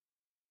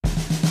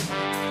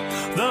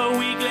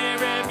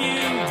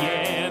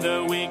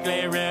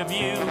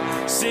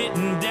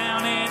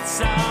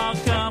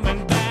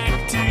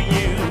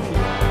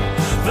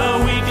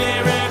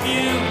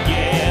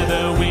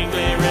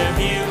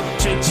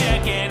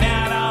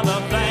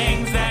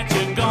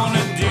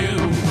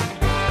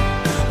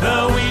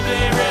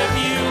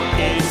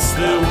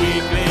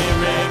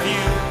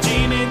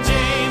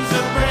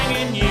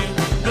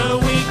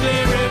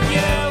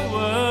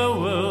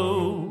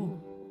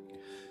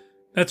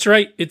That's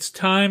right. It's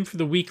time for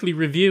the Weekly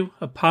Review,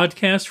 a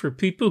podcast for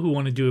people who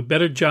want to do a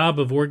better job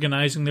of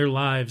organizing their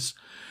lives.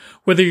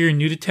 Whether you're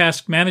new to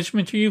task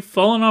management or you've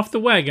fallen off the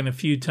wagon a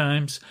few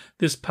times,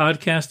 this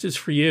podcast is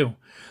for you.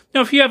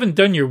 Now, if you haven't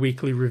done your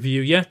weekly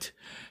review yet,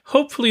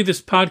 hopefully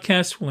this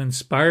podcast will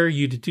inspire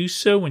you to do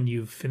so when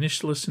you've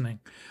finished listening.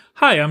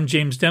 Hi, I'm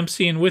James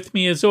Dempsey, and with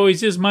me, as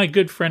always, is my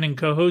good friend and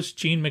co-host,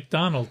 Gene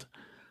McDonald.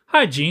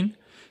 Hi, Gene.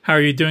 How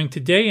are you doing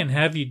today, and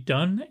have you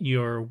done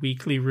your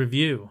weekly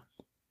review?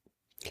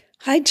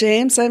 Hi,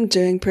 James. I'm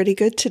doing pretty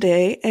good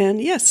today.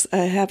 And yes,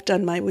 I have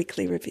done my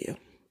weekly review.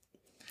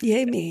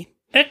 Yay me.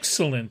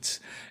 Excellent.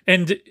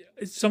 And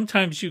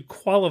sometimes you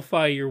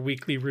qualify your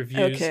weekly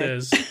reviews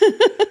as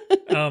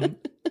shoddy.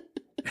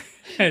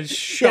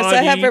 Yes,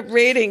 I have a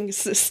rating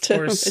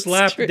system. Or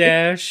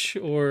slapdash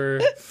or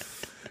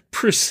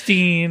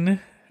pristine.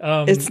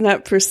 It's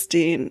not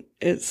pristine.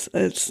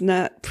 It's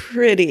not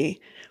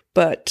pretty.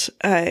 But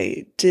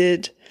I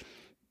did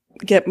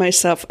get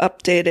myself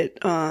updated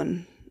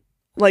on...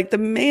 Like the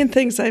main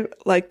things I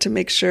like to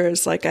make sure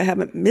is like I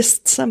haven't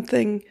missed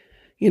something,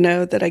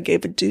 that I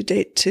gave a due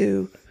date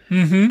to,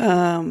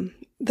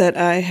 that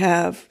I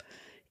have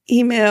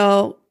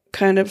email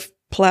kind of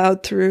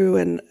plowed through,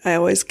 and I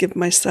always give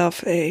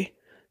myself a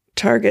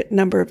target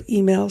number of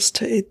emails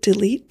to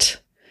delete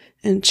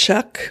and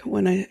chuck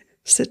when I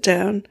sit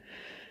down.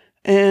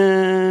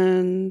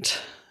 And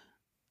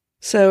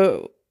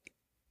so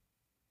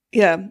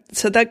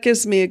that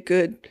gives me a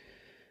good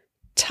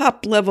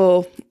top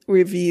level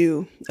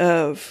review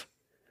of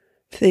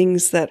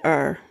things that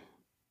are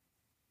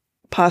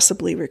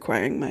possibly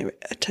requiring my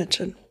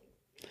attention.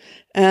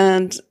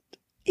 And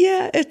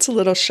yeah, it's a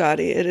little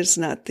shoddy. It is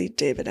not the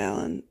David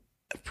Allen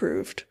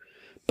approved,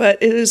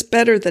 but it is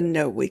better than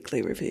no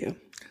weekly review.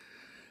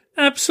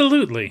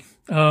 Absolutely.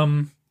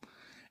 I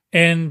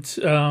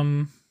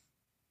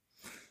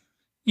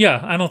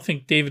don't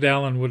think David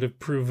Allen would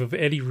approve of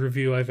any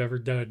review I've ever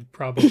done,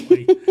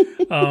 probably.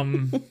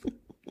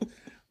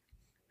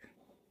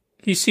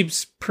 He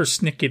seems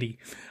persnickety.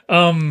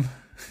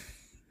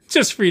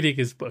 Just reading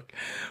his book.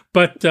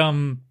 But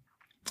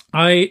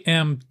I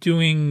am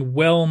doing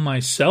well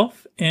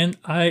myself, and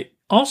I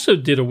also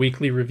did a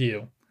weekly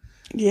review.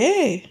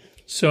 Yay.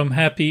 So I'm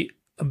happy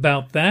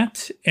about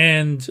that.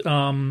 And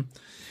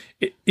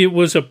it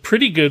was a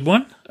pretty good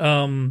one.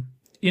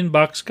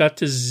 Inbox got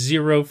to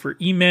 0 for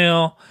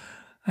email.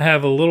 I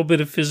have a little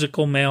bit of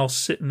physical mail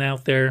sitting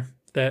out there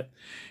that...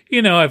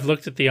 I've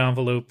looked at the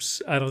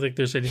envelopes. I don't think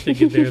there's anything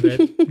in there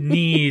that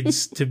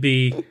needs to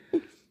be.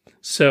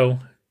 So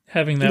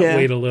having that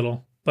wait a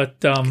little.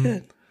 But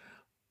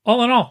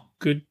all in all,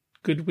 good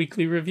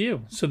weekly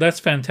review. So that's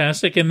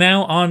fantastic. And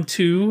now on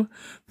to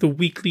the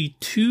weekly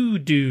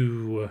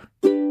to-do.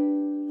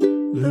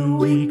 The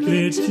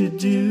weekly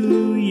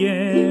to-do,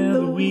 yeah,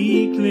 the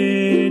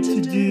weekly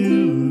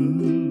to-do.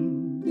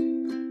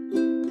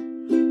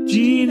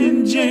 Gene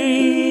and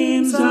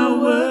James are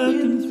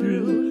working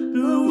through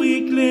the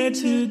weekly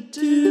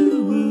to-do.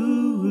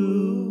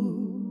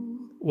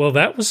 Well,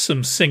 that was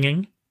some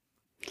singing.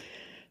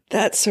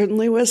 That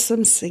certainly was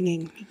some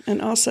singing,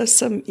 and also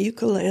some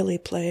ukulele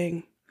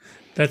playing.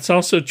 That's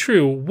also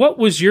true. What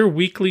was your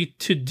weekly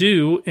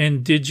to-do,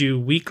 and did you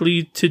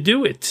weekly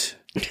to-do it?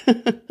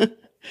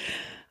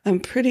 I'm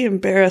pretty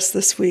embarrassed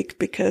this week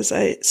because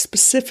I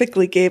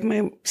specifically gave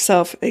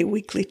myself a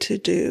weekly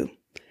to-do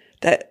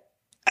that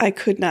I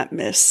could not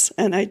miss,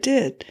 and I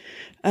did.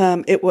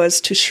 It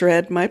was to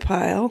shred my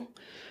pile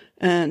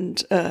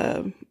and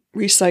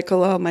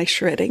recycle all my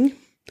shredding.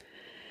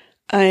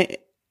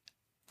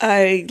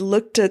 I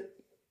looked at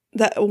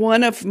that.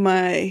 One of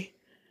my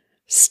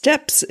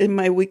steps in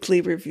my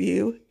weekly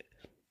review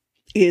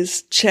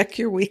is check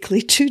your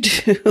weekly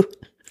to-do.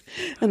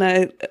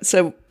 And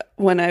so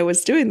when I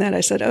was doing that,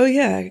 I said, oh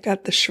yeah, I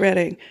got the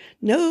shredding.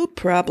 No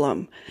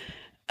problem.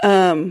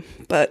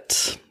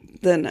 But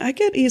then I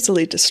get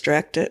easily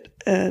distracted,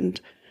 and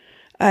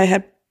I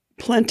had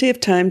plenty of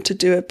time to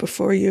do it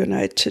before you and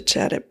I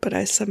chit-chatted, but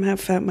I somehow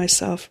found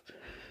myself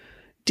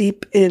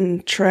deep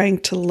in trying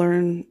to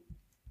learn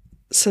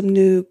some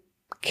new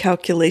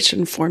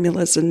calculation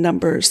formulas and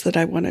numbers that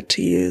I wanted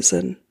to use,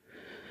 and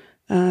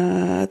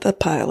the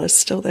pile is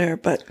still there,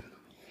 but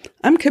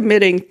I'm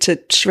committing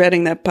to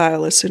shredding that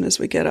pile as soon as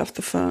we get off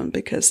the phone,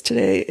 because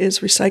today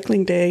is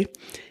recycling day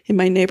in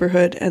my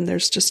neighborhood, and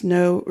there's just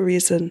no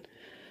reason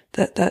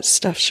that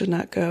stuff should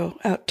not go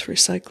out to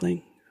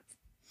recycling.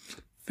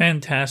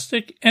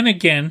 Fantastic. And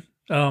again,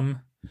 to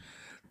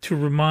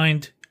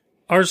remind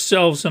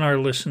ourselves and our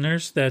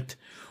listeners that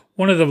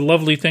one of the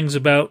lovely things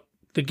about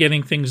the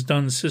Getting Things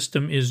Done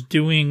system is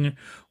doing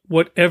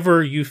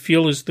whatever you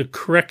feel is the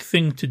correct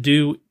thing to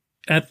do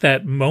at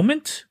that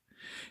moment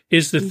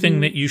is the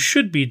thing that you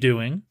should be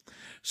doing.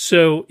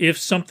 So if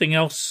something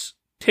else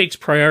takes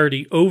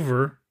priority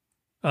over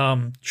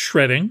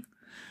shredding,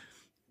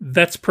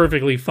 that's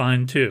perfectly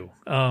fine too.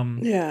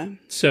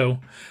 So,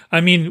 I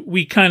mean,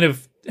 we kind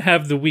of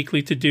have the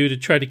weekly to do to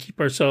try to keep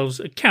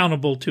ourselves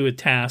accountable to a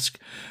task,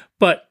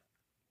 but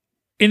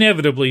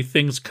inevitably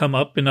things come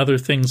up and other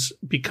things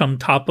become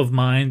top of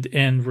mind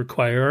and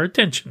require our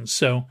attention.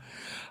 So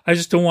I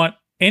just don't want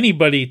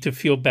anybody to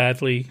feel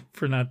badly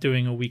for not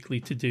doing a weekly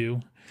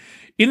to-do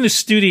in the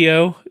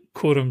studio,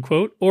 quote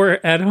unquote, or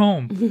at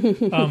home.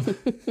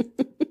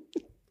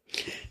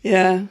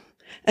 Yeah.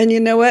 And you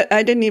know what?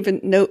 I didn't even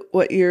note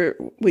what your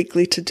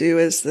weekly to-do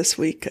is this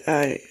week.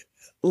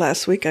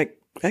 Last week,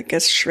 I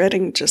guess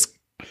shredding just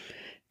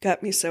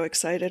got me so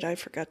excited I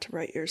forgot to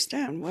write yours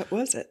down. What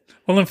was it?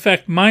 Well, in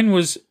fact, mine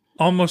was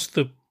almost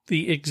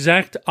the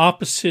exact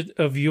opposite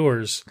of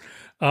yours.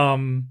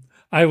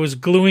 I was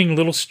gluing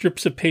little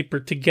strips of paper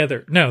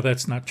together. No,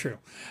 that's not true.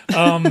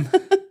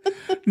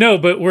 No,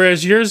 but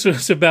whereas yours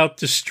was about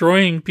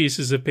destroying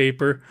pieces of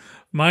paper,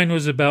 mine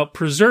was about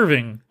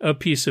preserving a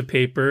piece of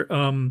paper.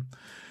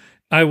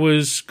 I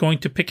was going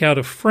to pick out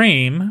a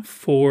frame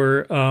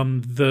for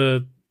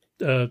the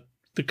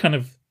kind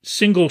of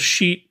single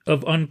sheet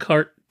of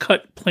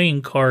cut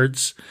playing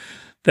cards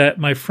that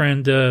my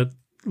friend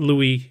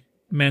Louis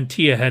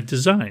Mantilla had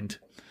designed.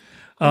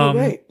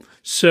 Right.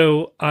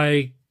 So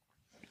I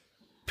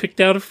picked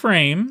out a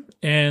frame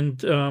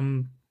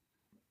and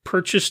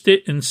purchased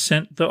it and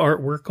sent the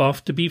artwork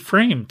off to be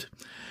framed.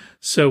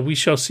 So we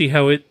shall see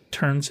how it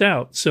turns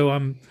out. So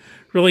I'm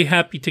really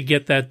happy to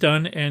get that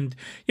done. And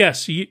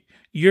yes,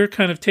 you're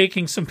kind of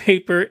taking some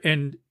paper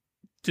and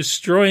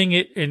destroying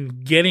it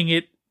and getting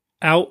it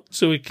out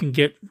so it can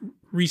get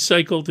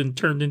recycled and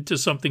turned into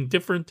something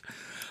different.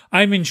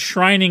 I'm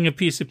enshrining a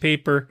piece of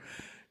paper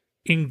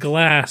in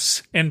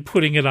glass and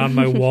putting it on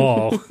my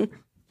wall.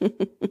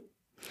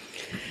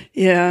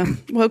 Yeah.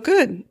 Well,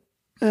 good.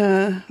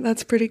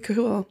 That's pretty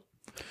cool.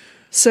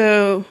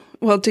 So,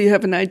 well, do you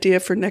have an idea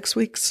for next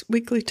week's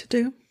weekly to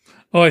do?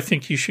 Oh, I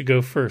think you should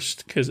go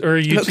first, or are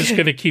you Okay. just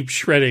going to keep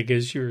shredding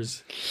as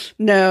yours?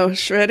 No,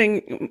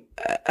 shredding.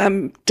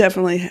 I'm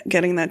definitely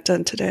getting that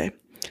done today.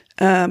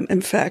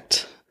 In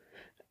fact,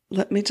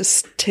 let me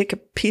just take a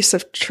piece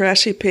of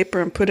trashy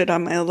paper and put it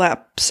on my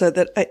lap so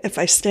that if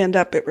I stand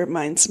up, it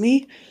reminds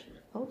me.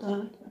 Hold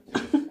on.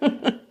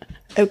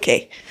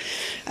 Okay.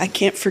 I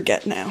can't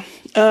forget now.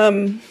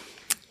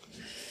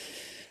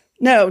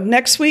 No,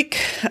 next week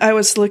I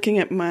was looking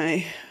at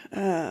my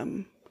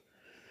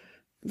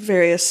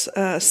various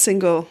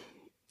single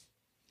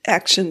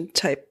action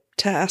type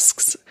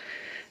tasks,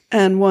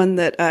 and one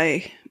that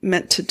I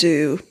meant to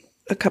do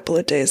a couple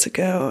of days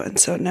ago, and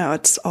so now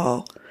it's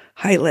all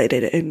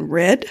highlighted in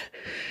red,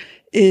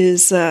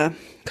 is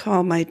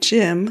call my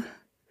gym.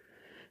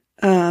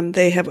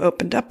 They have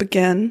opened up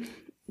again.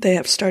 They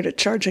have started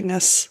charging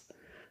us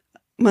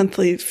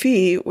monthly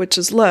fee, which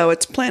is low.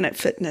 It's Planet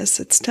Fitness.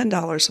 It's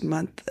 $10 a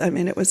month. I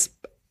mean, it was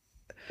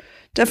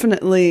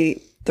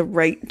definitely the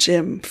right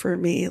gym for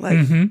me, like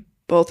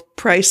both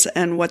price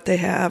and what they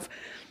have.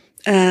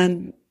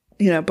 And,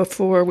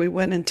 before we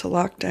went into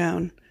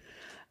lockdown,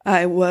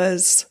 I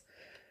was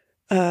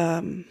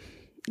going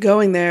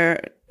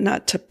there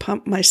not to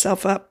pump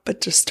myself up, but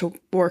just to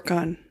work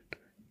on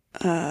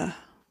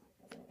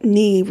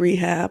knee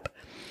rehab.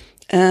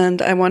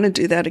 And I want to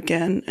do that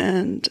again,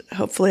 and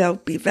hopefully I'll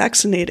be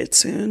vaccinated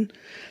soon.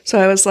 So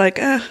I was like,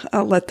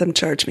 I'll let them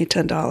charge me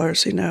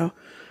 $10,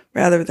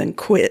 rather than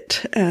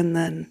quit and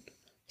then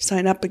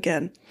sign up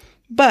again.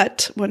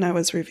 But when I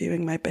was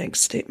reviewing my bank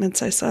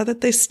statements, I saw that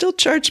they still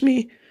charge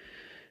me,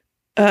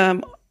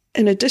 in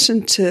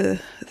addition to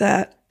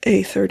that,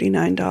 a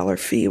 $39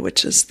 fee,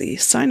 which is the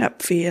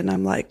sign-up fee. And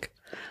I'm like,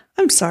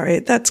 I'm sorry,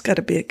 that's got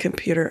to be a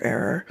computer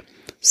error.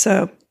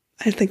 So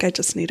I think I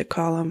just need to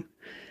call them.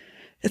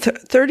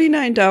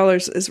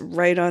 $39 is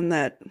right on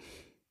that.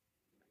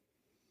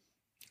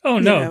 Oh,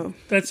 no,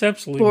 that's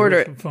absolutely border.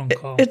 Worth a phone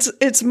call.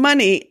 It's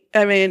money.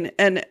 I mean,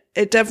 and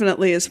it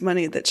definitely is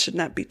money that should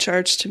not be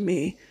charged to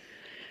me.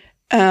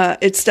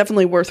 It's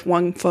definitely worth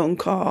one phone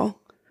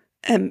call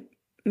and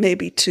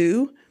maybe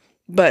two.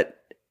 But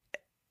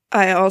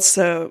I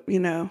also,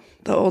 the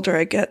older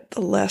I get,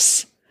 the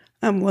less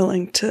I'm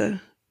willing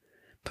to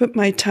put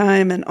my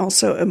time and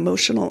also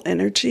emotional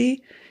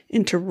energy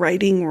into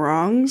righting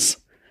wrongs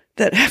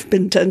that have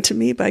been done to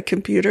me by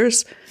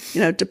computers,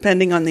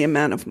 depending on the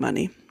amount of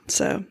money.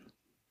 So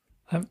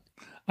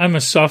I'm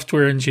a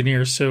software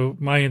engineer, so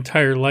my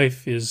entire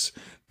life is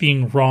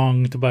being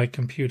wronged by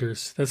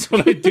computers. That's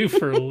what I do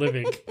for a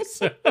living.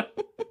 So,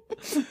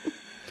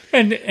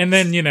 and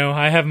then,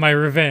 I have my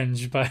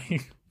revenge by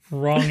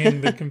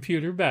wronging the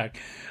computer back.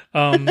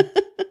 Well,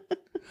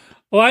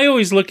 I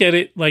always look at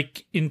it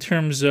like in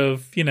terms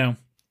of,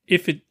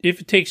 if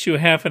it takes you a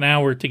half an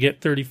hour to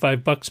get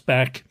 $35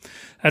 back,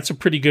 that's a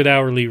pretty good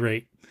hourly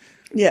rate.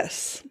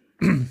 Yes.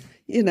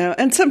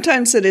 And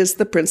sometimes it is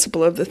the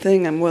principle of the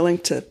thing. I'm willing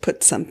to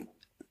put some,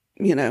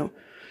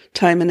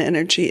 time and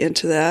energy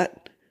into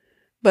that.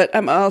 But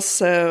I'm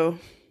also,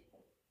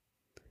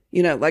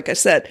 like I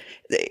said,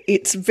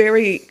 it's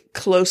very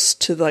close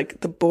to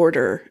like the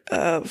border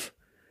of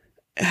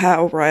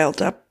how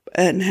riled up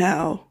and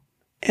how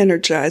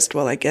energized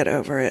will I get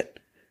over it.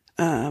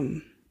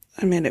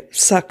 I mean, it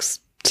sucks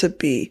to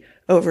be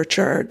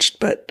overcharged,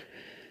 but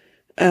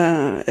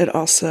it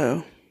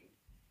also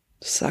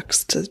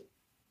sucks to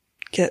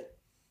get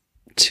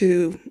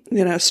too,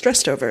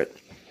 stressed over it.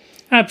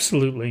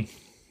 Absolutely.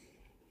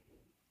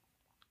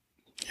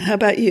 How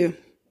about you?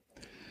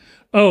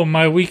 Oh,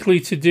 my weekly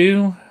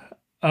to-do?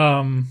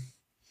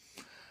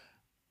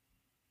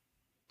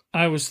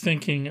 I was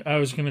thinking I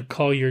was going to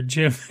call your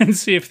gym and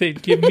see if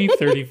they'd give me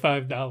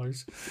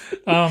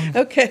 $35.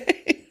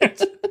 Okay.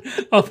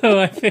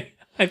 Although I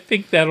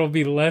think that'll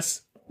be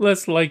less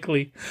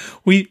likely.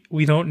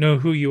 We don't know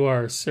who you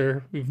are,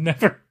 sir. We've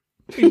never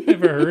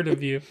heard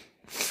of you.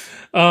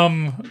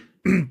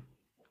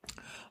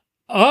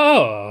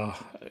 Oh,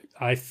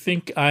 I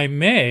think I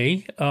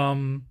may.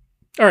 All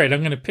right,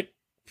 I'm going to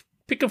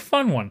pick a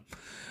fun one.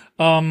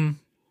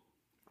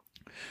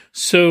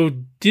 So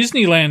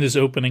Disneyland is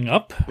opening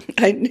up.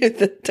 I knew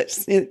that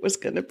Disney was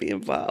going to be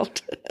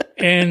involved.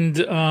 And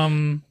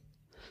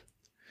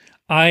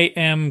I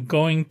am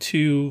going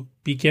to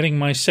be getting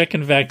my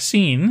second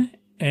vaccine,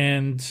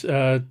 and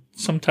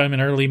sometime in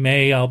early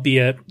May I'll be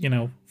at,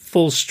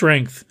 full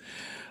strength.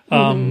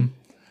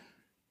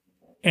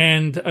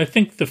 And I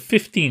think the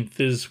 15th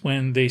is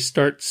when they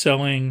start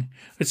selling.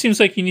 It seems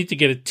like you need to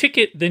get a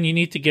ticket, then you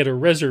need to get a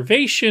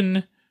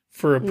reservation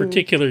for a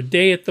particular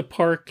day at the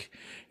park,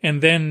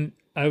 and then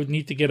I would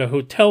need to get a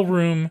hotel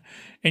room,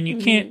 and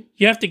you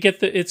have to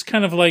get it's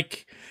kind of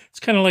like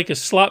a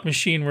slot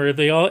machine where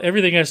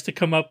everything has to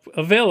come up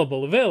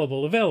available.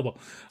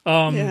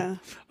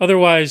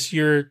 Otherwise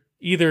you're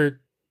either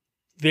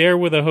there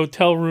with a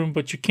hotel room,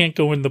 but you can't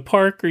go in the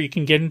park, or you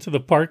can get into the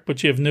park,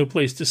 but you have no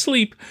place to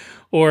sleep,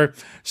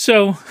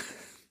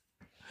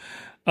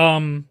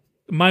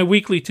 my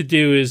weekly to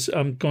do is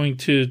I'm going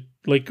to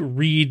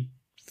read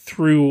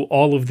through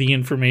all of the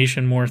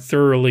information more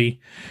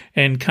thoroughly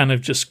and kind of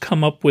just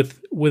come up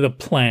with a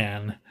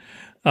plan.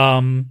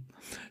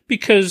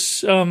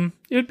 Because it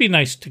would be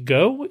nice to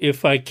go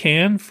if I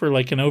can for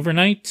an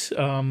overnight.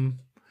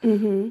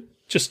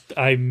 Just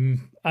I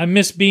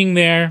miss being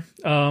there.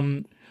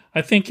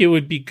 I think it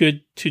would be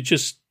good to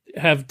just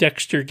have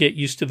Dexter get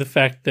used to the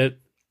fact that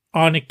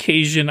on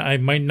occasion I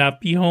might not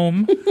be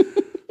home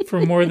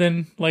for more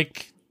than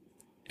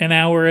an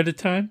hour at a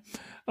time.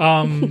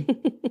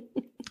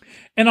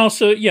 And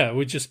also, it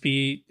would just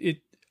be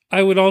it.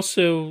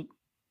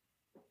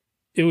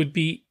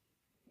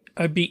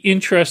 I'd be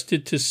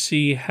interested to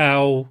see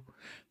how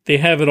they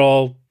have it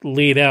all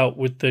laid out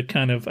with the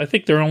kind of, I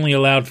think they're only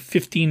allowed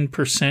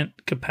 15%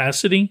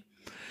 capacity.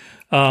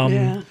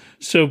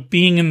 So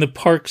being in the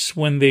parks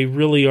when they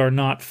really are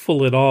not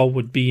full at all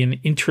would be an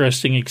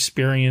interesting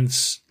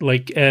experience,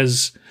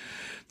 as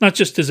not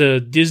just as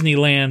a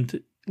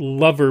Disneyland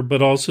lover,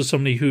 but also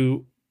somebody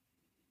who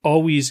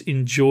always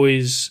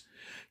enjoys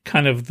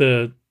kind of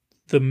the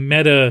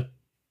meta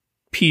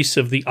piece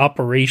of the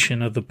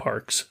operation of the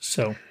parks.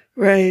 So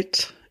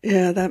right.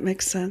 Yeah, that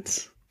makes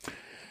sense.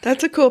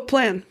 That's a cool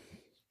plan.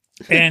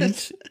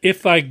 And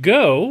if I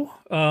go,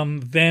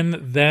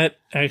 then that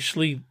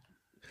actually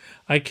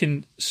I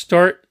can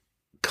start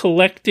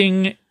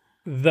collecting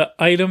the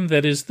item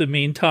that is the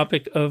main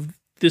topic of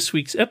this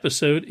week's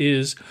episode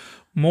is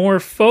more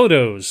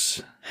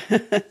photos.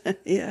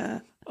 Yeah.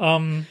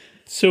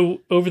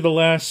 So over the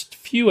last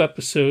few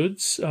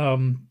episodes,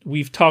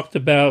 we've talked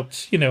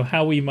about,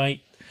 how we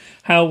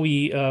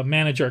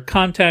manage our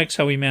contacts,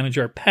 how we manage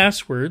our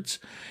passwords.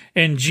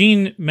 And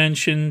Jean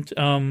mentioned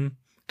kind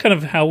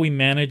of how we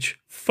manage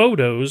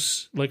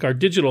photos, our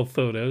digital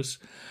photos.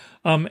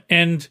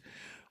 And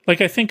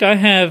I think I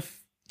have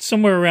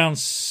somewhere around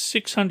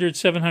 600,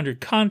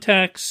 700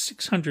 contacts,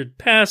 600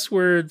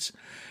 passwords,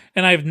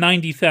 and I have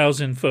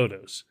 90,000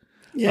 photos.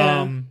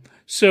 Yeah.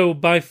 So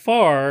by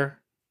far,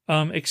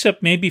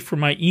 except maybe for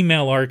my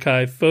email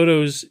archive,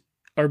 photos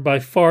are by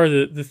far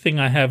the thing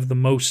I have the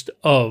most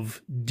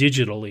of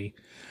digitally.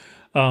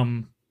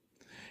 And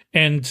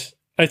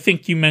I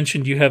think you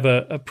mentioned you have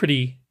a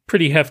pretty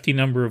hefty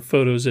number of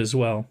photos as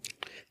well.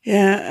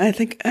 Yeah,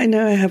 I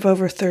know I have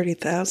over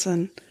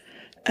 30,000.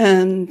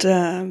 And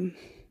I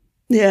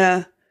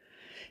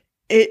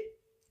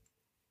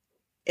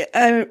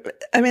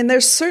mean,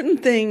 there's certain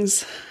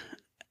things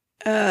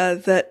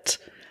that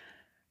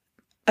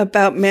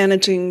about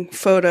managing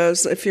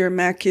photos, if you're a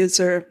Mac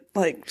user,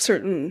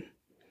 certain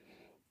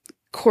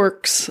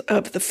quirks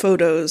of the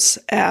Photos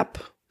app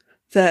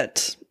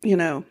that,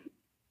 you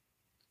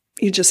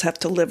just have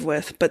to live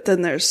with. But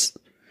then there's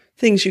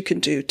things you can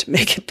do to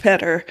make it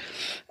better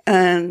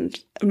and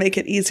make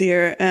it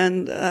easier.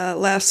 And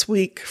last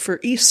week for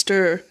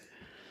Easter,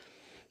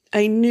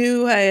 I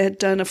knew I had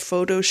done a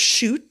photo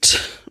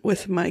shoot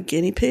with my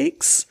guinea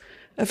pigs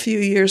a few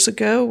years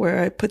ago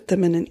where I put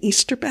them in an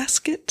Easter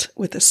basket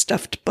with a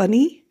stuffed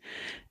bunny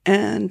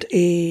and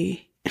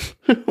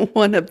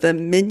one of the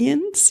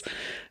minions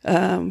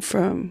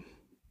from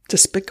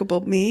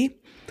Despicable Me.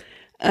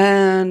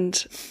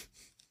 And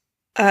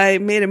I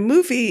made a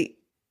movie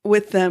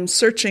with them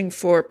searching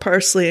for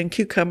parsley and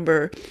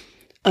cucumber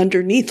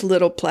underneath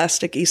little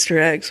plastic Easter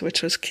eggs,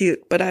 which was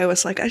cute. But I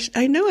was like,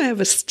 I know I have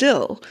a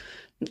still,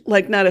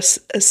 not a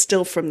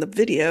still from the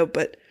video,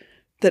 but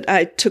that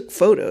I took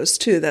photos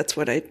too. That's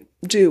what I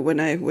do when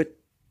I would,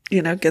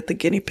 get the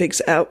guinea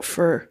pigs out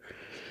for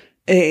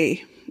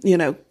a,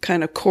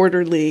 kind of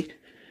quarterly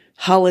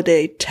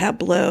holiday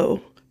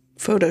tableau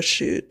photo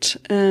shoot.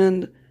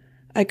 And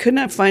I could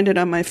not find it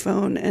on my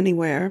phone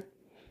anywhere.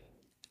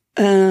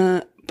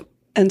 And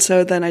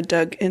so then I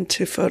dug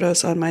into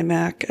photos on my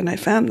Mac and I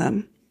found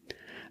them.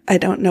 I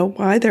don't know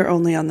why they're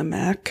only on the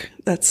Mac.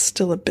 That's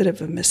still a bit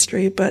of a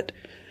mystery, but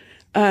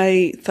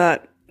I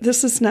thought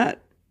this is not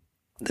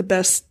the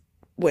best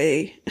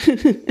way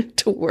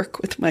to work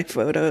with my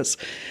photos.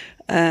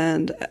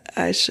 And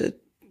I should,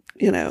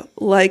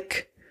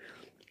 like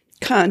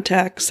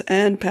contacts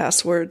and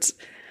passwords,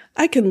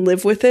 I can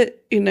live with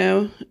it,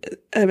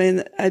 I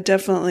mean, I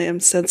definitely am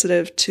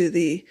sensitive to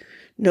the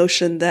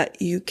notion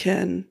that you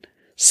can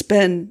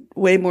spend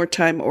way more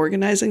time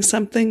organizing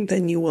something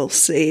than you will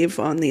save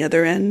on the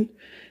other end,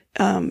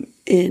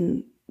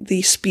 in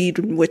the speed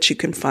in which you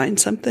can find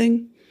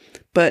something.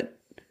 But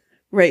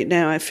right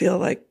now I feel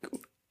like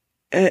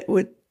it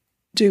would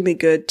do me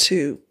good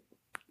to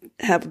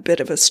have a bit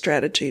of a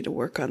strategy to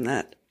work on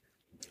that.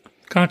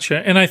 Gotcha.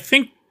 And I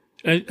think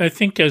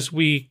as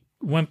we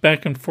went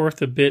back and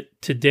forth a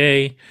bit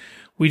today,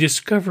 we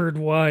discovered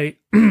why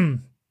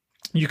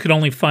you could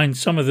only find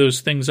some of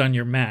those things on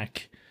your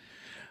Mac.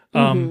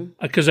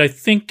 Because I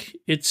think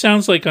it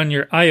sounds like on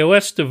your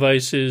iOS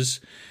devices,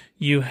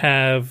 you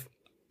have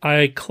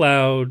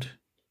iCloud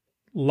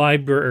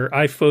library or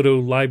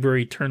iPhoto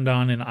library turned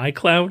on in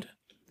iCloud.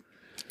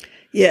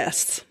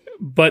 Yes.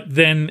 But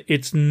then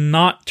it's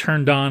not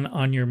turned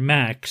on your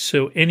Mac.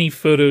 So any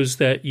photos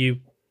that you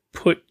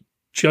put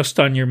just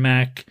on your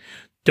Mac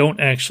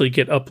don't actually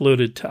get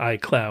uploaded to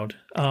iCloud.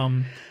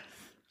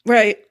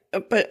 Right.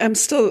 But I'm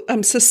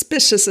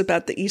suspicious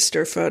about the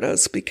Easter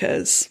photos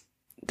because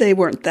they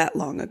weren't that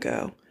long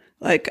ago.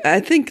 Like,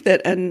 I think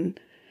that in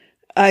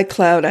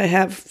iCloud, I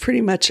have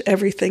pretty much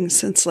everything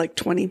since like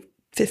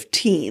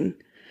 2015,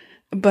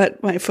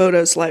 but my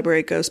photos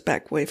library goes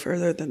back way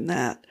further than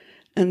that.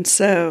 And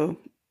so,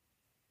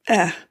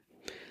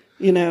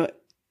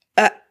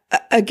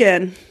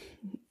 again,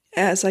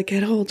 as I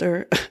get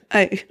older,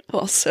 I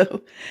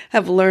also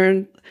have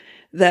learned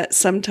that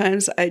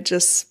sometimes I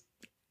just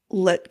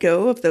let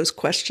go of those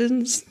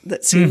questions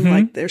that seem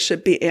like there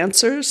should be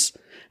answers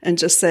and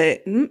just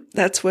say,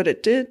 that's what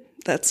it did.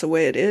 That's the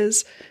way it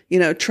is.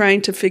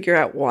 Trying to figure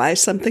out why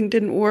something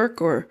didn't work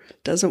or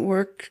doesn't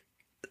work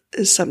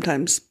is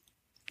sometimes,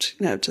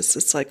 just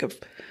it's like a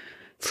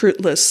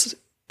fruitless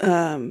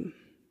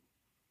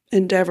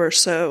endeavor.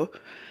 So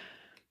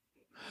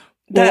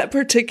that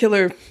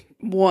particular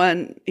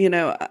one,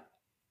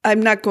 I'm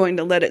not going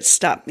to let it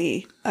stop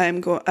me. I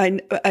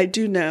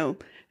do know,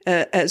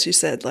 as you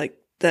said, like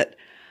that.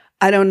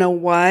 I don't know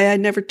why I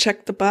never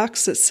checked the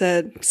box that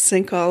said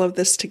sync all of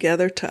this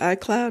together to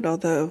iCloud,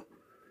 although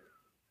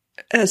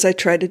as I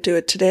tried to do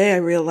it today, I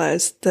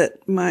realized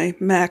that my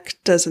Mac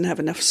doesn't have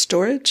enough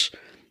storage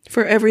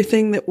for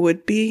everything that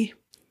would be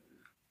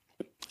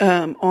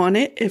on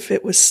it if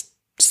it was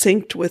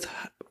synced with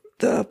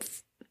the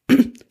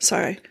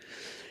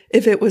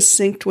if it was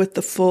synced with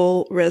the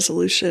full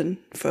resolution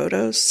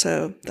photos.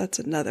 So that's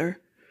another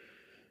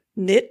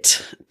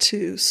nit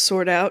to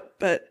sort out,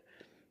 but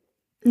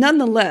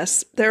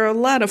nonetheless, there are a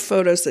lot of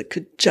photos that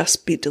could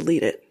just be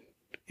deleted.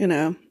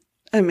 I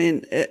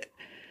mean,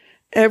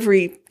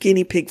 every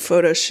guinea pig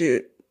photo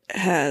shoot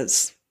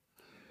has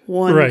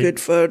one good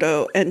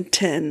photo and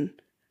 10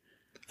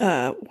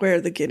 where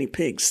the guinea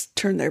pigs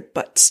turn their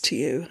butts to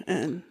you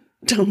and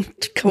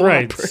don't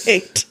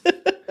cooperate.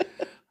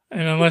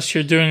 And unless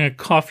you're doing a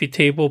coffee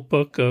table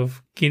book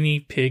of guinea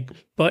pig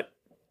butt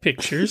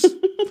pictures,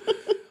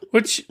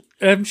 which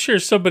I'm sure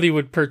somebody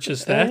would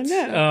purchase that. I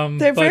know.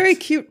 They're very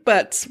cute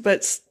butts,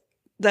 but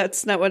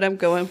that's not what I'm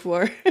going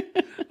for.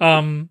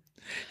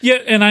 Yeah,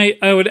 and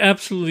I would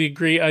absolutely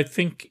agree. I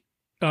think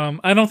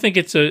I don't think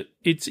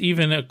it's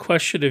even a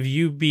question of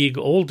you being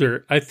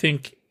older. I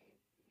think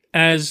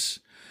as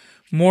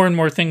more and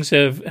more things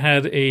have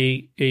had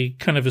a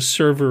kind of a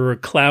server or a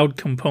cloud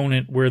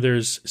component where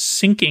there's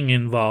syncing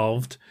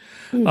involved,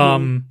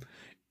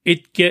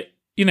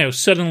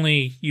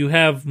 suddenly you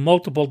have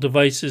multiple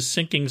devices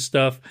syncing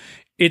stuff.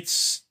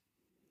 It's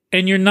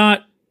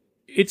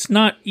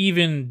not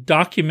even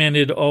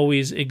documented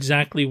always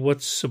exactly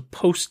what's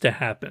supposed to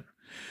happen.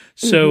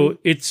 So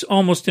it's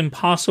almost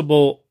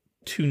impossible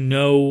to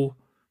know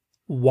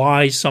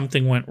why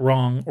something went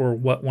wrong or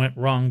what went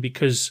wrong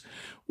because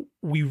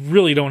we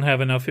really don't have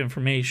enough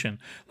information.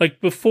 Like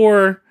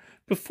before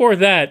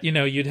that,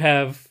 you'd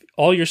have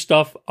all your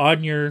stuff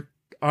on your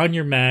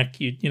Mac.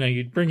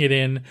 You'd bring it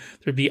in.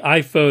 There'd be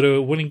iPhoto.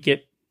 It wouldn't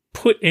get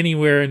put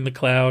anywhere in the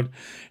cloud.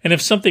 And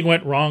if something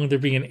went wrong,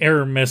 there'd be an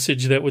error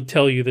message that would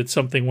tell you that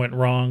something went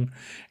wrong.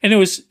 And it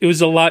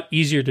was a lot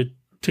easier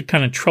to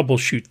kind of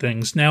troubleshoot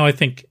things. Now I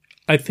think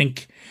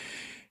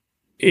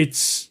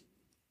it's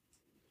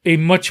a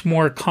much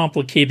more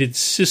complicated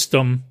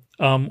system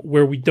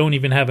where we don't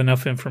even have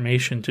enough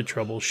information to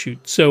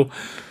troubleshoot. So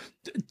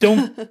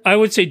I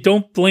would say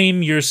don't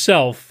blame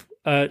yourself.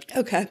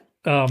 Okay.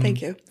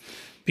 Thank you.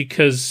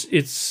 Because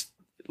it's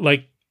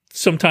like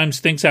sometimes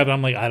things happen.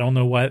 I'm like, I don't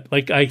know what.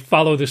 Like I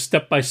follow the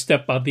step by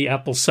step on the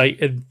Apple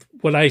site, and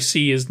what I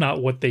see is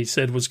not what they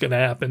said was going to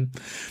happen.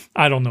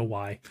 I don't know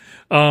why.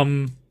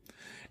 And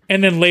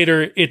then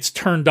later it's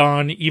turned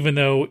on, even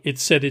though it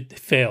said it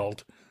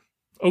failed.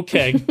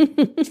 Okay,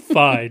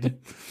 fine.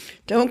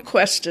 Don't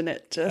question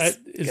it. Just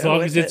as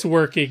long as it's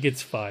working,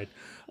 it's fine.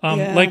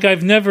 Yeah. Like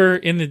I've never,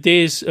 in the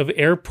days of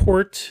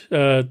airport,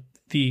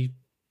 the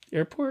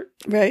airport,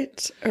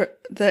 right, or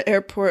the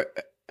airport.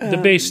 The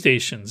base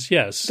stations,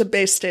 yes. The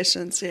base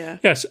stations, yeah.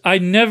 Yes, I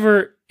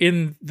never,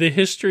 in the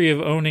history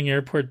of owning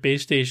airport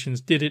base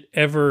stations, did it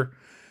ever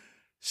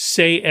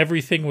say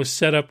everything was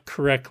set up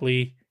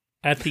correctly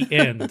at the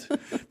end.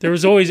 There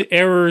was always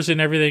errors and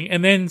everything,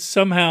 and then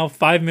somehow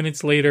 5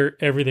 minutes later,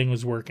 everything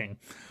was working.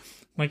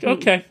 I'm like,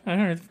 okay, all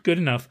right, good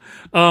enough.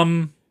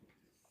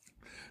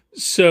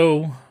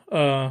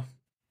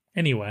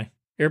 Anyway,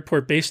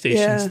 airport base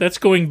stations, that's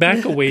going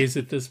back a ways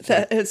at this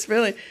point. It's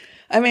really,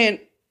 I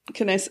mean...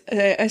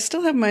 I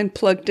still have mine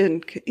plugged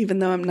in, even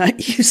though I'm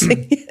not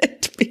using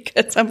it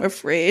because I'm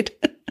afraid.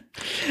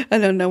 I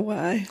don't know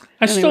why.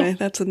 I still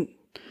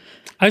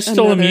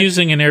am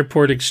using an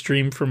Airport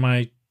Extreme for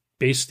my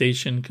base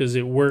station because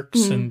it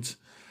works, and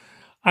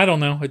I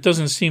don't know. It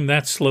doesn't seem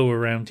that slow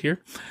around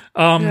here.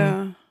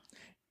 Yeah.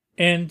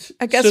 And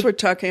I guess we're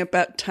talking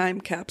about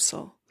time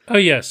capsule. Oh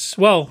yes.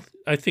 Well,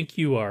 I think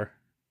you are.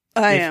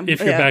 I am.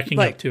 If you're backing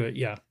up to it,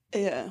 yeah.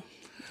 Yeah.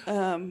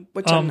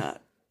 Which I'm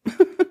not.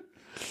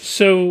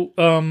 So,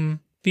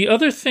 the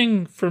other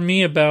thing for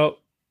me about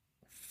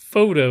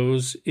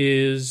photos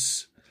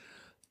is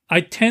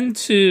I tend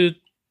to,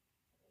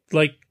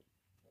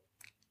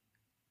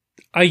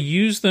 I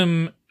use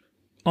them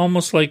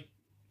almost like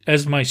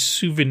as my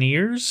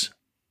souvenirs.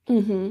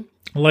 Mm-hmm.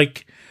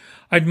 Like,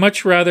 I'd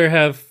much rather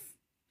have,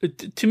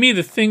 to me,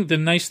 the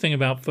nice thing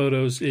about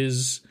photos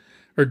is,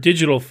 or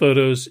digital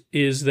photos,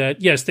 is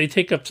that, yes, they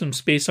take up some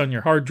space on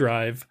your hard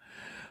drive,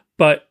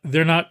 but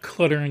they're not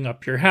cluttering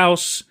up your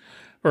house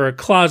or a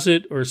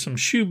closet or some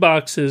shoe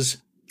boxes.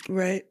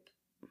 Right.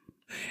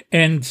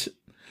 And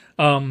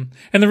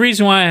the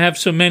reason why I have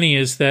so many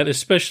is that,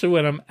 especially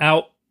when I'm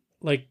out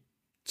like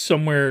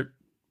somewhere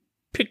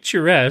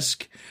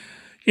picturesque,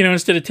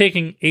 instead of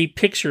taking a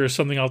picture or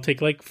something, I'll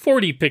take like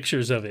 40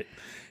 pictures of it.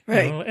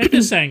 Right. At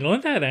this angle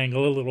and that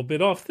angle, a little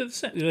bit off to the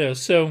center.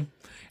 So,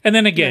 and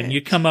then again, you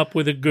come up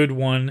with a good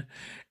one.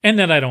 And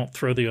then I don't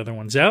throw the other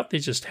ones out; they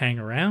just hang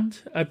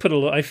around. I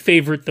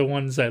favorite the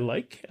ones I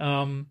like,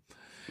 and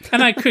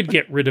I could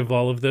get rid of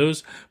all of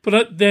those.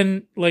 But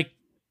then,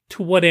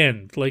 to what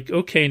end?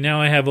 Okay,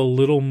 now I have a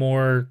little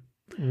more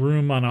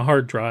room on a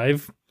hard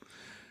drive,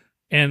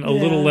 and a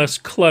little less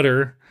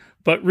clutter.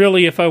 But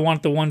really, if I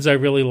want the ones I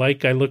really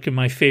like, I look at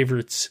my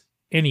favorites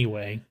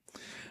anyway.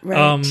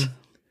 Right.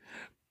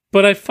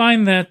 But I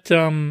find that,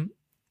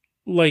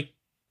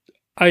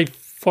 I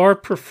far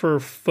prefer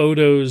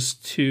photos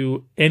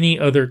to any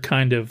other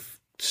kind of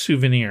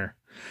souvenir.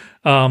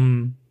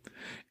 And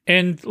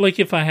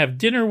if I have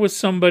dinner with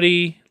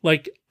somebody,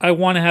 I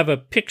want to have a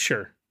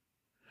picture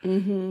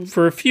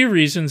for a few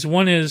reasons.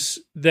 One is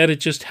that it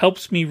just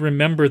helps me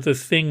remember the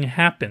thing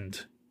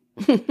happened.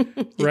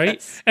 Right.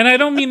 Yes. And I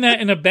don't mean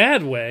that in a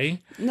bad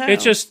way. No.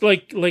 It's just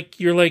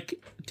you're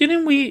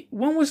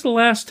when was the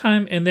last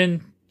time? And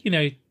then,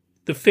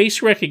 the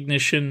face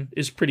recognition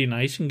is pretty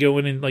nice. You can go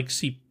in and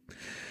see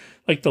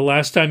the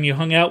last time you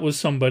hung out with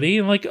somebody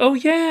and oh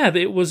yeah,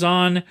 it was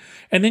on,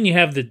 and then you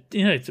have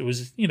it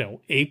was,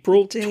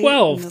 April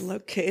 12th. The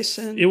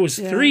location. It was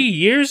 3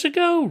 years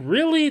ago?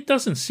 Really? It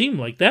doesn't seem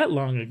like that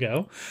long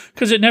ago,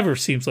 because it never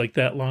seems like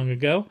that long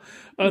ago.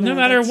 No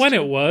matter when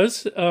it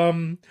was.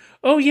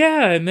 Oh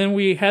yeah, and then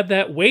we had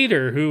that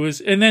waiter who was,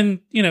 and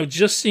then,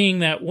 just seeing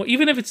that,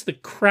 even if it's the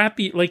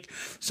crappy,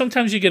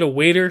 sometimes you get a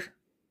waiter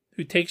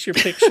who takes your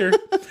picture,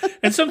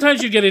 and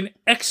sometimes you get an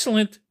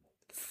excellent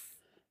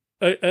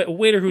a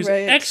waiter who's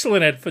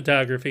excellent at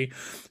photography.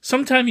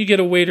 Sometimes you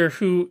get a waiter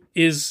who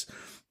is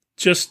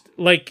just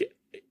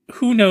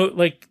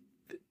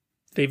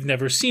they've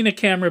never seen a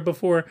camera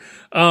before.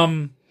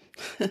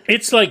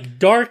 It's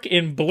dark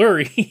and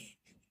blurry.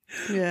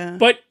 Yeah.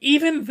 But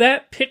even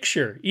that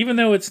picture, even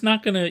though it's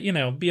not going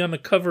to, be on the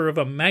cover of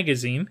a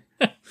magazine,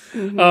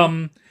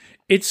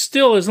 it's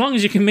still, as long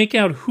as you can make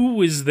out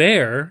who is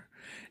there,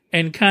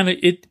 and kind of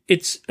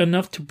it's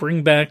enough to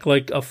bring back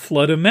a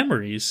flood of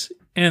memories.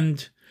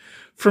 And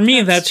for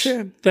me,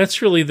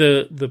 that's really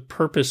the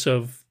purpose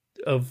of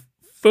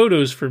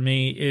photos for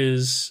me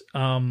is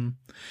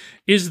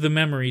the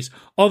memories.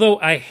 Although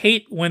I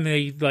hate when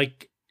they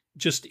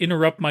just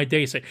interrupt my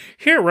day, say,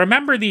 "Here,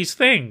 remember these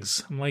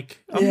things." I'm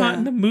I'm not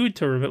in the mood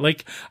to remember.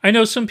 I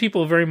know some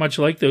people very much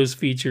like those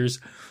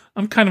features.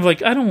 I'm kind of I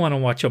don't want to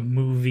watch a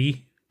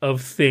movie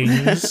of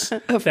things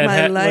of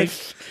my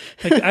life.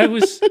 I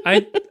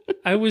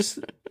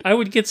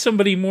would get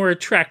somebody more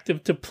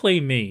attractive to play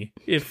me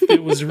if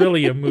it was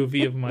really a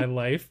movie of my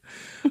life.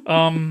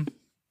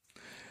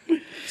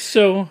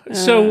 So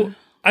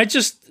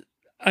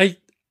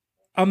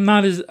I'm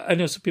not as, I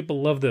know some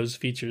people love those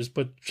features,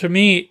 but to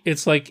me,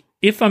 it's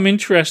if I'm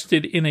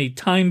interested in a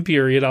time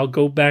period, I'll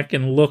go back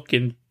and look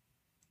and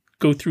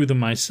go through them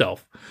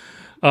myself.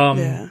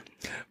 Yeah.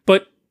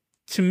 But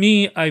to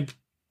me,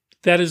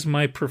 that is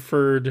my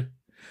preferred.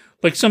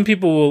 Like some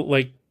people will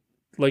like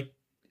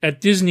at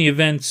Disney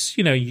events,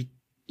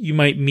 you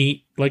might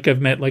meet, like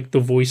I've met like the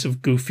voice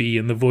of Goofy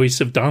and the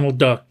voice of Donald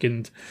Duck,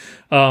 and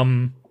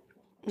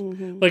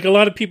like a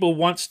lot of people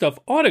want stuff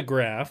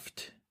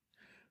autographed,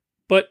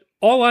 but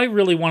all I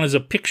really want is a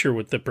picture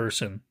with the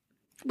person.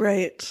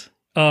 Right.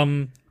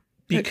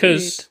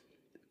 Because,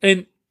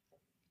 and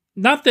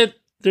not that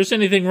there's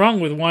anything wrong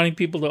with wanting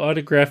people to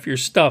autograph your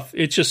stuff.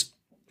 It's just,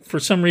 for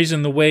some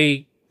reason, the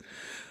way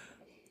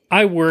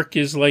I work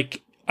is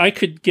like, I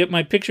could get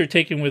my picture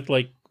taken with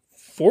like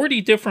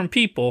 40 different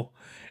people,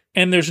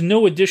 and there's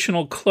no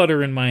additional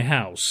clutter in my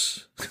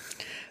house.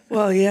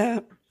 Well,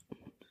 yeah.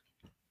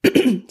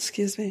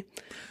 Excuse me.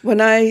 When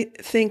I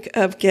think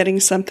of getting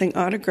something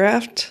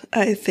autographed,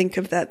 I think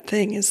of that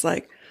thing as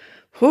like,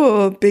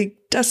 a big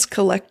dust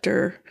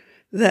collector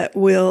that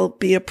will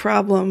be a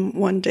problem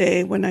one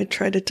day when I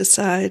try to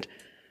decide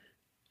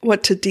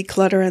what to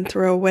declutter and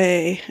throw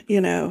away.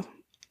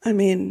 I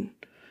mean,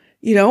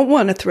 you don't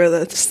want to throw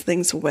those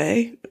things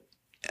away,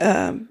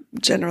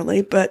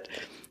 generally, but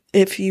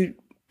if you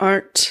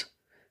aren't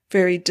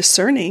very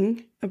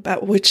discerning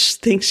about which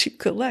things you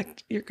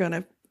collect,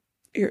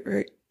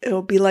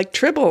 it'll be like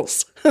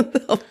tribbles.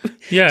 They'll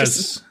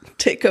just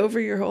take over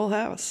your whole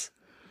house.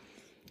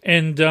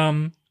 And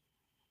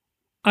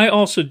I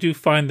also do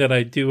find that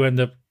I do end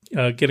up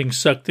getting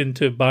sucked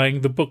into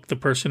buying the book the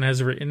person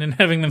has written and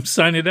having them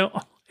sign it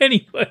out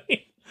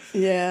anyway.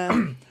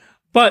 Yeah.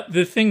 But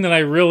the thing that I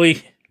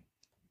really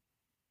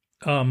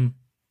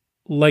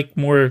like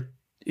more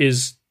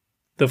is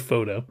the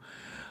photo.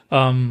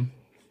 And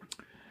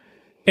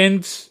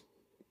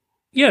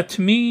yeah,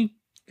 to me,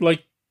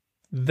 like,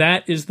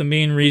 that is the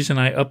main reason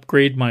I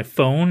upgrade my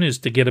phone, is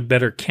to get a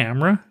better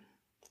camera.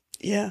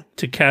 Yeah.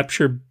 To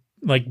capture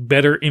like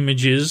better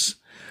images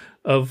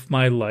of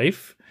my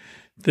life.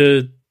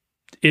 They're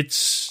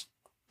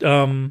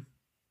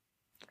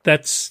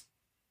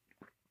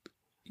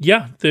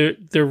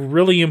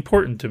really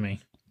important to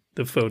me,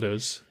 the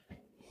photos.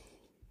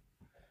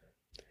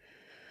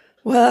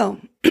 Well,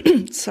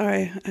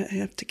 sorry, I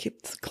have to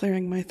keep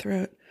clearing my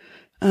throat.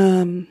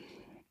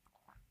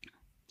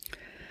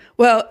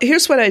 Well,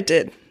 here's what I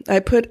did. I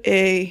put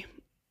a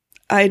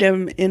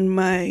item in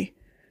my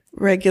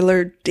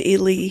regular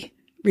daily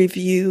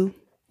review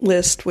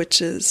list,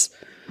 which is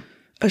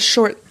a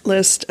short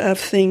list of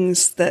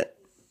things that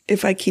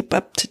if I keep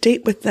up to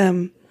date with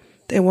them,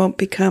 they won't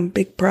become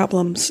big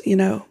problems,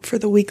 for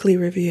the weekly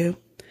review.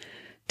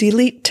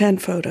 Delete 10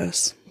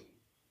 photos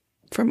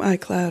from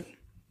iCloud.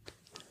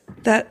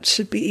 That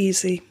should be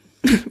easy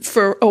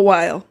for a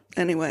while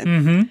anyway.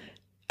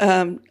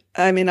 Mm-hmm.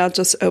 I'll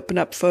just open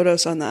up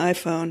photos on the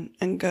iPhone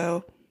and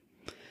go,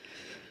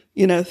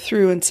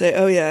 through and say,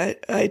 oh yeah,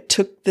 I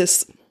took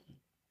this,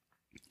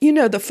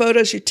 the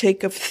photos you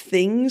take of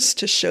things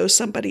to show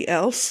somebody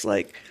else.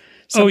 Like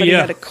somebody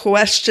had a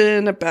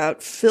question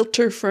about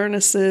filter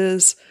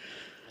furnaces.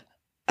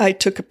 I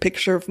took a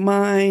picture of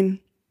mine.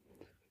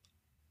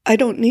 I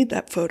don't need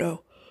that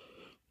photo.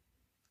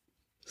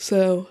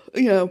 So,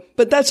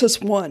 but that's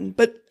just one.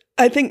 But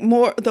I think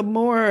the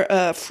more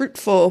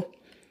fruitful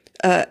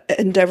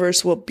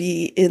endeavors will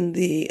be in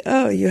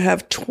you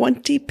have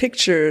 20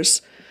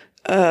 pictures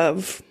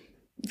of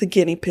the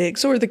guinea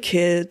pigs or the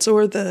kids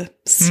or the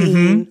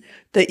scene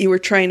that you were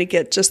trying to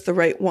get just the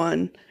right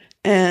one.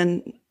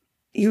 And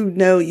you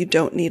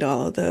don't need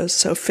all of those.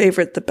 So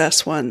favorite the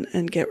best one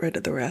and get rid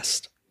of the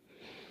rest.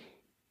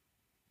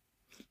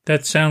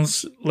 That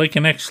sounds like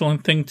an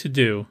excellent thing to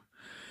do.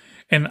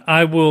 And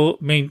I will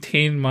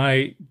maintain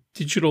my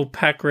digital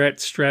pack rat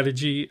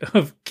strategy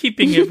of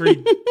keeping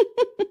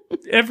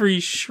every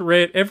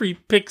shred, every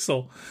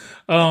pixel,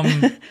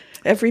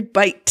 every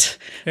bite,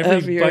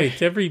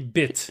 every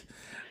bit.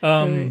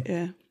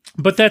 Yeah.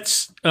 But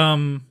that's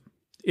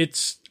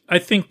it's. I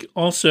think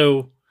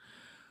also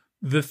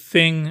the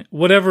thing,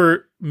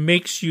 whatever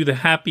makes you the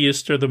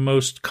happiest or the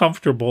most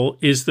comfortable,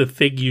 is the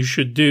thing you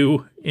should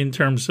do in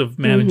terms of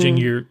managing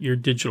your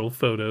digital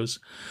photos.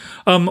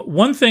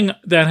 One thing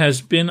that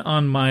has been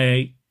on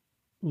my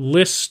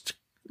list,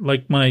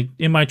 like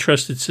in my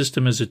trusted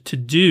system as a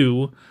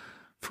to-do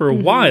for a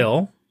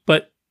while,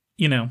 but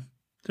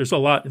there's a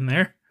lot in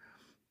there,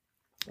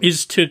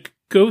 is to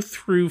go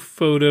through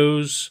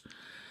photos,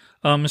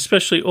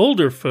 especially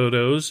older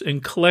photos,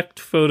 and collect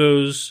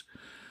photos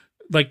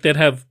like that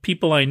have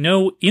people I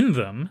know in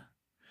them,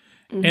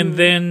 and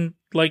then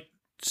like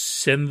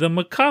send them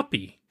a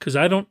copy. Because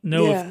I don't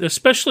know if,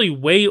 especially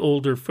way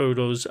older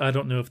photos, I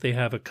don't know if they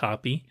have a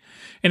copy.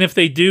 And if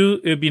they do,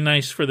 it'd be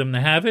nice for them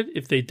to have it.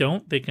 If they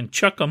don't, they can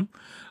chuck them.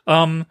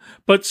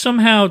 But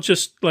somehow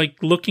just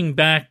like looking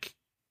back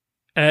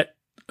at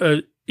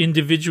an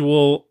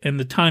individual and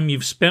the time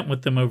you've spent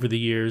with them over the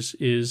years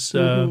is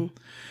kind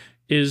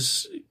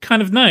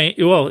of nice.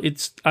 Well,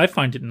 I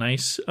find it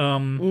nice.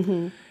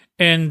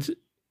 And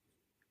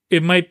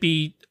it might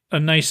be a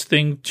nice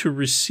thing to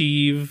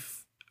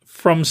receive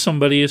from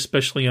somebody,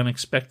 especially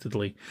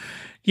unexpectedly.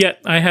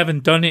 Yet I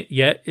haven't done it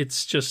yet.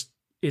 It's just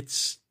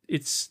it's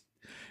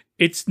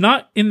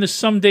not in the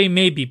someday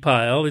maybe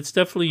pile. It's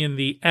definitely in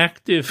the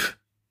active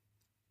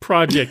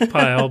project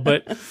pile,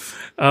 but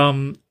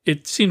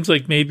it seems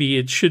like maybe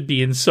it should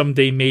be in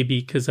someday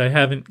maybe because I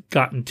haven't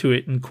gotten to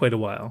it in quite a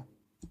while.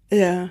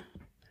 Yeah.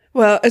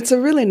 Well, it's a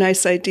really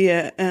nice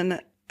idea,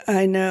 and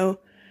I know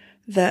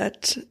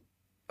that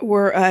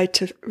were I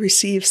to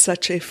receive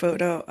such a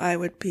photo, I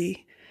would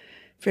be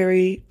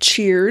very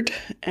cheered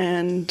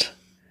and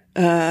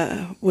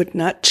would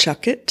not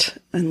chuck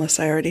it unless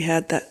I already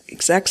had that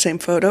exact same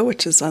photo,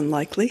 which is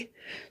unlikely.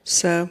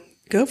 So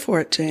go for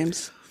it,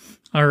 James.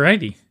 All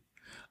righty.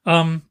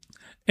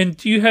 And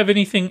do you have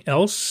anything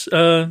else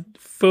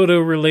photo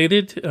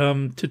related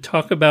to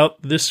talk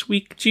about this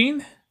week,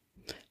 Jean?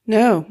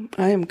 No,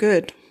 I am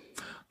good.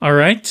 All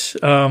right.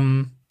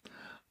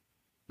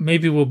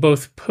 Maybe we'll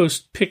both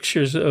post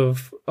pictures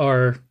of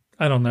our,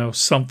 I don't know,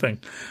 something.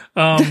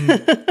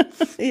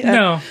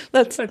 Yeah,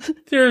 no,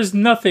 there's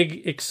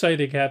nothing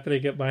exciting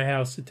happening at my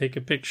house to take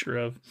a picture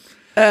of.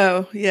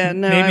 Oh, yeah.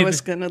 No, Maybe I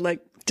was going to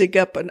dig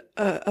up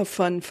a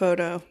fun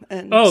photo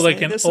and say,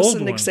 like an this old is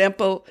an one.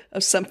 Example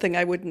of something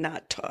I would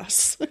not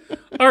toss.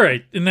 All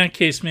right. In that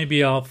case,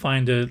 maybe I'll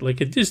find a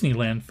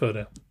Disneyland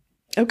photo.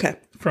 Okay.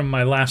 From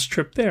my last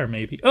trip there,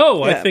 maybe.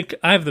 Oh, yeah. I think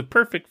I have the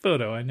perfect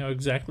photo. I know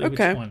exactly which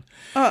one.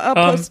 I'll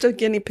post a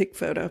guinea pig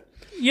photo.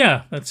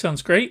 Yeah, that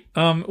sounds great.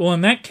 Well,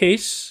 in that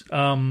case,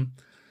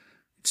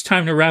 it's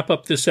time to wrap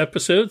up this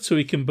episode so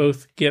we can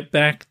both get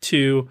back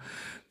to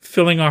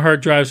filling our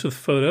hard drives with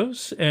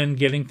photos and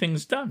getting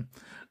things done.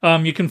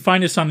 You can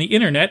find us on the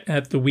internet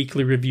at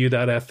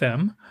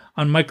theweeklyreview.fm.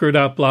 On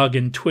micro.blog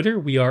and Twitter,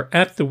 we are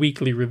at The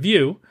Weekly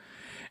Review.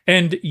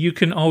 And you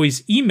can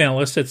always email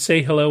us at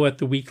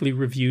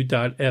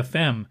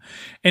sayhello@theweeklyreview.fm.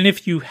 And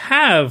if you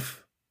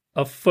have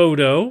a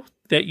photo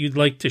that you'd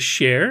like to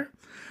share,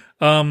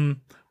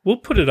 we'll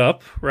put it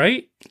up,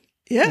 right?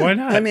 Yeah. Why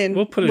not? I mean,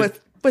 we'll put it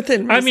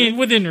within reason. I mean,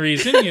 within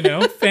reason,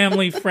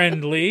 family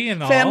friendly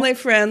and all. Family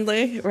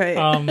friendly, right.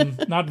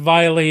 Not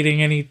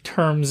violating any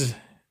terms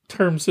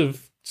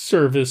of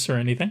service or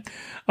anything.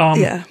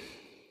 Yeah.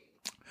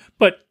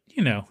 But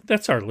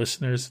that's our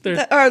listeners.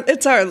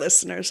 It's our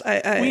listeners.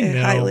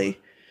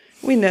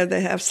 We know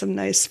they have some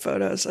nice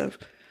photos of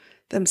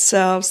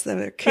themselves,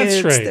 their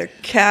kids, right. Their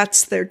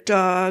cats, their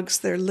dogs,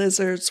 their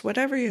lizards,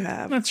 whatever you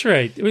have. That's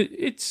right.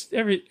 It's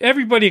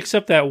everybody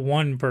except that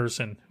one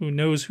person who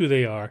knows who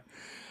they are.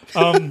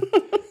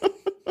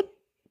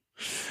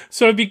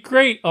 So it'd be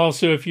great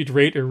also if you'd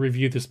rate or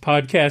review this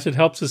podcast. It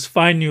helps us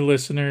find new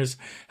listeners,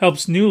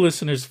 helps new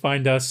listeners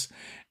find us,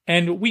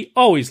 and we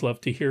always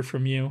love to hear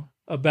from you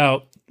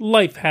about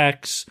life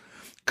hacks,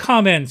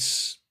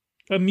 comments,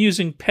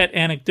 amusing pet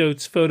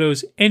anecdotes,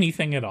 photos,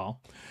 anything at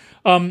all.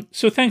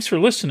 So thanks for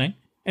listening,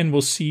 and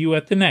we'll see you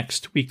at the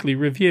next weekly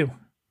review.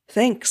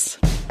 Thanks.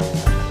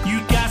 You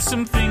got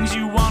some things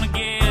you want to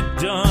get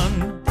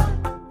done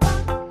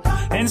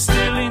and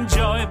still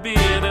enjoy a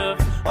bit of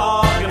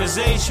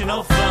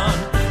organizational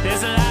fun.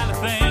 There's a